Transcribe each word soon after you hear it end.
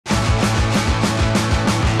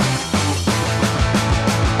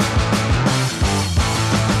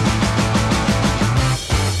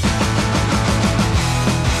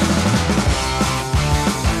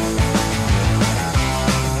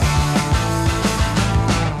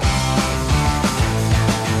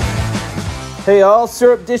Hey all,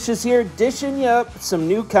 Syrup Dishes here, dishing you up some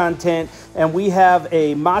new content, and we have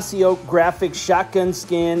a Mossy Oak graphic shotgun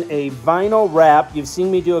skin, a vinyl wrap. You've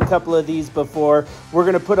seen me do a couple of these before. We're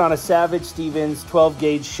gonna put on a Savage Stevens 12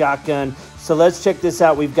 gauge shotgun. So let's check this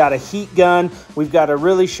out. We've got a heat gun, we've got a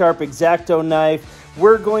really sharp X-Acto knife.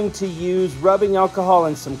 We're going to use rubbing alcohol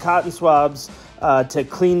and some cotton swabs to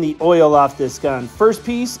clean the oil off this gun. First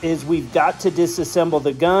piece is we've got to disassemble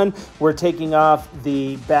the gun. We're taking off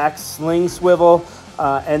the back sling swivel,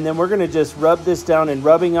 and then we're gonna just rub this down in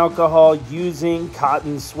rubbing alcohol using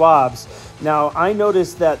cotton swabs. Now, I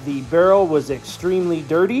noticed that the barrel was extremely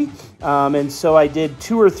dirty, and so I did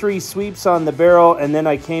 2 or 3 sweeps on the barrel, and then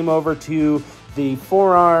I came over to the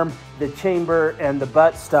forearm, the chamber, and the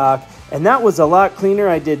buttstock, and that was a lot cleaner.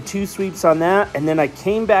 I did 2 sweeps on that, and then I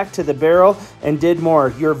came back to the barrel and did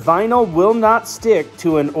more. Your vinyl will not stick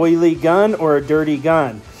to an oily gun or a dirty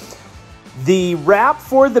gun. The wrap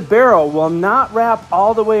for the barrel will not wrap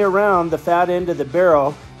all the way around the fat end of the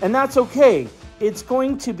barrel, and that's okay. It's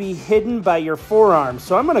going to be hidden by your forearm.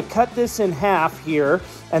 So I'm gonna cut this in half here,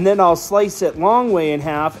 and then I'll slice it long way in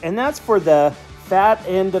half, and that's for the fat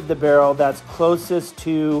end of the barrel that's closest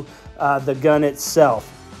to the gun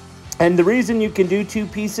itself. And the reason you can do 2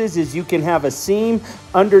 pieces is you can have a seam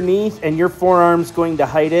underneath and your forearm's going to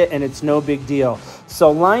hide it, and it's no big deal.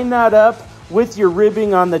 So line that up with your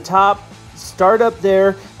ribbing on the top, start up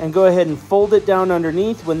there, and go ahead and fold it down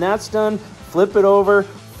underneath. When that's done, flip it over,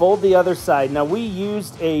 fold the other side. Now, we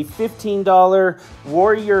used a $15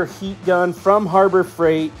 Warrior heat gun from Harbor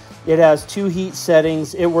Freight. It has 2 heat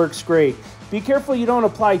settings. It works great. Be careful you don't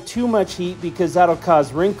apply too much heat because that'll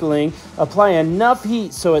cause wrinkling. Apply enough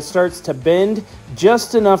heat so it starts to bend,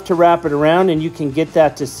 just enough to wrap it around, and you can get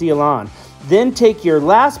that to seal on. Then take your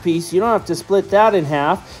last piece, you don't have to split that in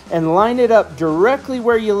half, and line it up directly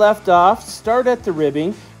where you left off. Start at the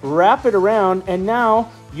ribbing, wrap it around, and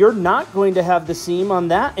now you're not going to have the seam on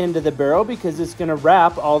that end of the barrel because it's going to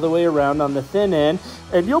wrap all the way around on the thin end,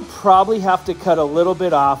 and you'll probably have to cut a little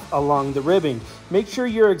bit off along the ribbing. Make sure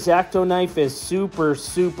your X-Acto knife is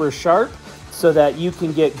super sharp so that you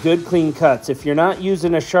can get good clean cuts. If you're not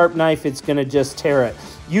using a sharp knife, it's going to just tear it.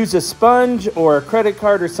 Use a sponge or a credit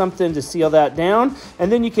card or something to seal that down,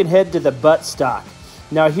 and then you can head to the buttstock.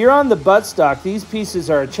 Now, here on the buttstock, these pieces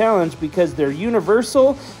are a challenge because they're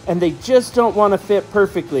universal and they just don't want to fit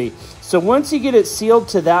perfectly. So once you get it sealed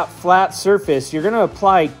to that flat surface, you're going to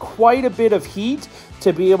apply quite a bit of heat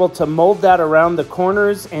to be able to mold that around the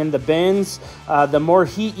corners and the bends. The more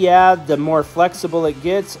heat you add, the more flexible it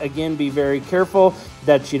gets. Again, be very careful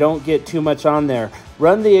that you don't get too much on there.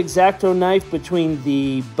 Run the X-Acto knife between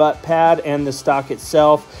the butt pad and the stock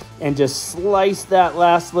itself and just slice that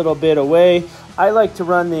last little bit away. I like to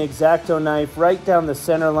run the X-Acto knife right down the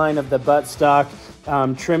center line of the buttstock,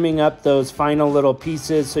 trimming up those final little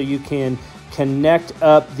pieces so you can connect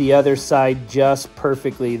up the other side just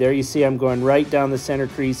perfectly. There you see I'm going right down the center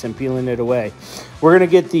crease and peeling it away. We're gonna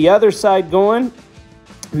get the other side going,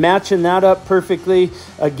 matching that up perfectly.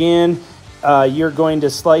 Again, you're going to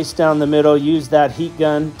slice down the middle, use that heat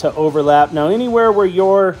gun to overlap. Now, anywhere where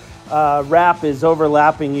your wrap is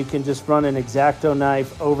overlapping, you can just run an X-Acto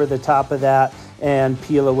knife over the top of that and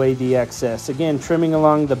peel away the excess. Again, trimming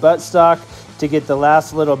along the buttstock to get the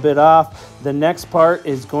last little bit off. The next part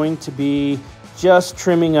is going to be just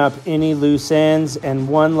trimming up any loose ends and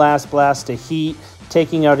one last blast of heat,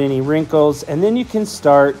 taking out any wrinkles, and then you can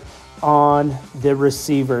start on the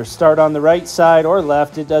receiver. Start on the right side or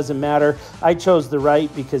left, it doesn't matter. I chose the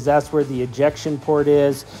right because that's where the ejection port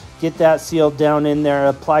is. Get that sealed down in there,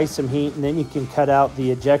 apply some heat, and then you can cut out the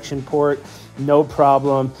ejection port, no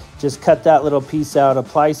problem. Just cut that little piece out,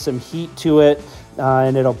 apply some heat to it,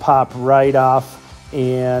 and it'll pop right off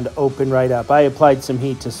and open right up. I applied some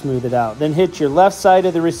heat to smooth it out. Then hit your left side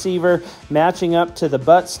of the receiver, matching up to the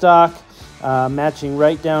buttstock, matching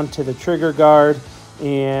right down to the trigger guard,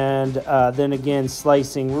 and then again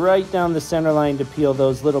slicing right down the center line to peel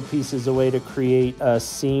those little pieces away to create a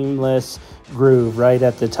seamless groove right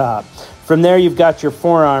at the top. From there, you've got your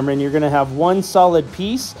forearm, and you're going to have one solid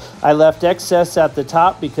piece. I left excess at the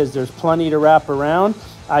top because there's plenty to wrap around.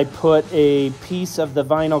 I put a piece of the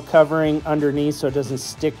vinyl covering underneath so it doesn't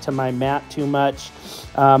stick to my mat too much.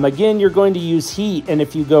 Again, you're going to use heat, and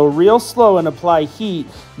if you go real slow and apply heat,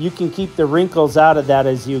 you can keep the wrinkles out of that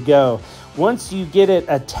as you go. Once you get it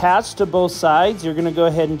attached to both sides, you're going to go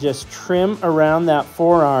ahead and just trim around that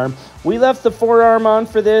forearm. We left the forearm on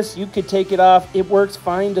for this. You could take it off. It works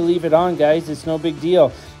fine to leave it on, guys. It's no big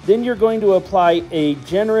deal. Then you're going to apply a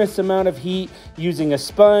generous amount of heat using a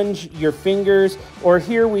sponge, your fingers, or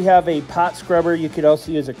here we have a pot scrubber. You could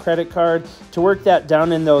also use a credit card to work that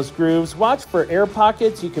down in those grooves. Watch for air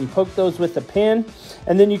pockets. You can poke those with a pin,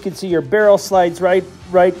 and then you can see your barrel slides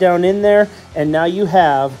right down in there, and now you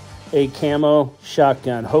have a camo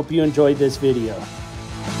shotgun. Hope you enjoyed this video.